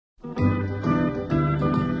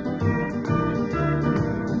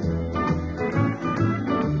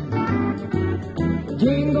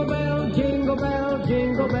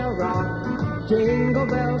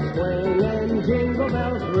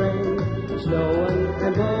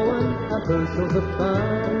bushels of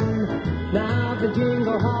fun. Now the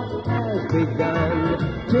jingle hop has begun.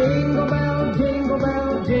 Jingle bell, jingle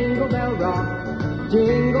bell, jingle bell rock.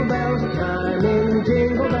 Jingle bells chime in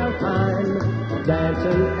Jingle Bell time.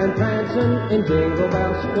 Dancing and prancing in Jingle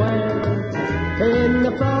Bell Square. In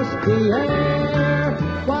the frosty air,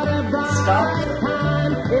 what a bright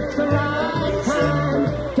time. It's the right time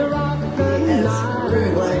to rock the night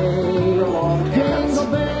away. Jingle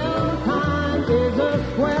bell time is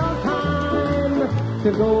a swell time to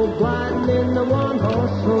go gliding in the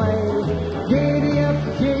one-horse sleigh. Giddy up,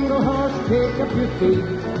 jingle horse, pick up your feet.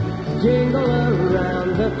 Jingle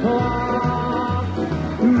around the clock.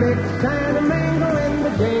 Mix and mingle in the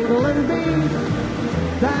jingling beat.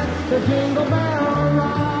 That's the Jingle Bell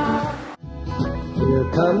Rock. Here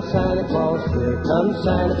comes Santa Claus, here comes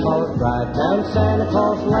Santa Claus, right down Santa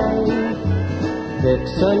Claus Lane.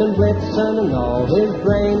 Vixen and Blitzen and all his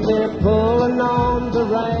reindeer pulling on the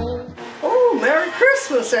rein. Oh, Merry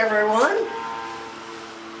Christmas, everyone.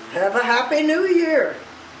 Have a Happy New Year.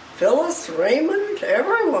 Phyllis, Raymond,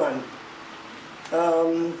 everyone.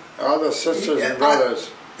 All the sisters and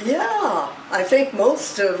brothers. I think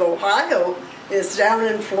most of Ohio is down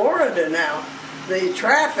in Florida now. The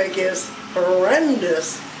traffic is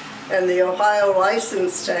horrendous, and the Ohio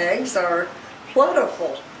license tags are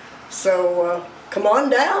plentiful. So come on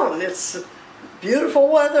down. It's beautiful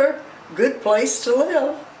weather, good place to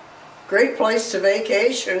live, great place to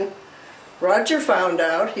vacation. Roger found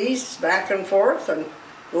out. He's back and forth and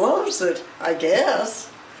loves it, I guess.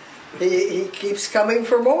 He keeps coming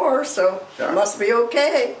for more, so it must be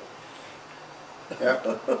okay.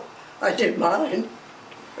 Yeah. I did mine.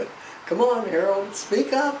 Come on, Harold,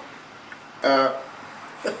 speak up.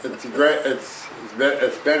 It's great. It's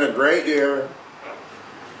been a great year.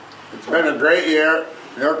 It's been a great year.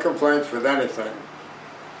 No complaints with anything.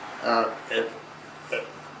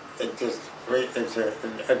 It's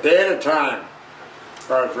a day at a time, as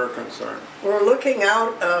far as we're concerned. We're looking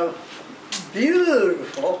out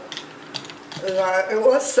beautiful. It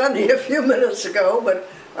was sunny a few minutes ago, but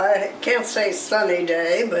I can't say sunny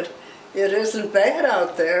day, but it isn't bad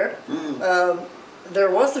out there. There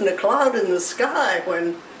wasn't a cloud in the sky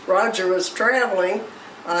when Roger was traveling,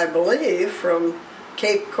 I believe, from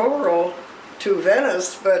Cape Coral to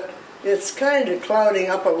Venice, but it's kind of clouding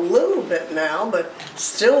up a little bit now, but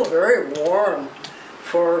still very warm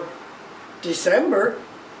for December.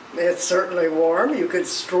 It's certainly warm. You could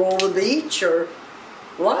stroll the beach or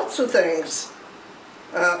lots of things.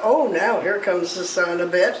 Oh, now here comes the sun a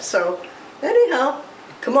bit. So anyhow,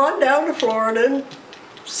 come on down to Florida and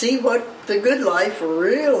see what the good life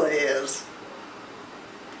really is.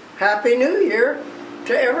 Happy New Year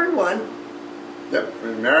to everyone. Yep,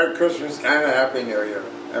 and Merry Christmas and a Happy New Year,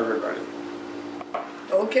 everybody.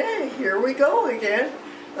 Okay, here we go again.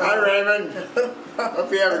 Hi, Raymond.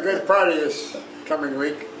 Hope you have a good party this coming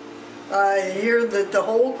week. I hear that the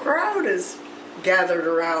whole crowd is gathered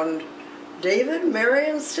around David,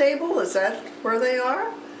 Marion's table. Is that where they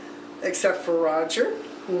are? Except for Roger,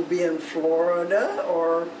 who will be in Florida,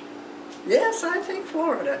 or yes, I think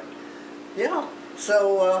Florida. Yeah.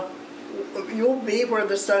 So you'll be where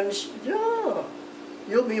the sun.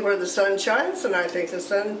 You'll be where the sun shines, and I think the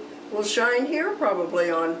sun will shine here probably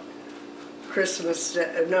on Christmas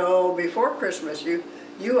Day. No, before Christmas.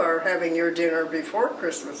 You are having your dinner before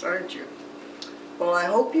Christmas, aren't you? Well, I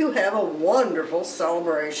hope you have a wonderful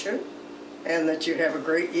celebration and that you have a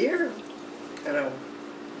great year and a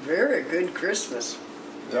very good Christmas.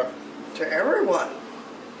 Yep. To everyone.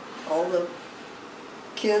 All the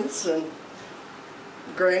kids and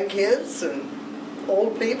grandkids and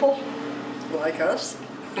old people like us.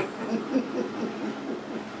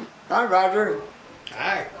 Hi, Roger.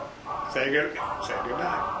 Hi. Say good night.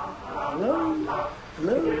 Hello. Hello.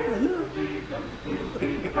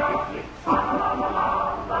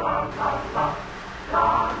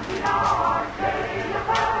 Hello.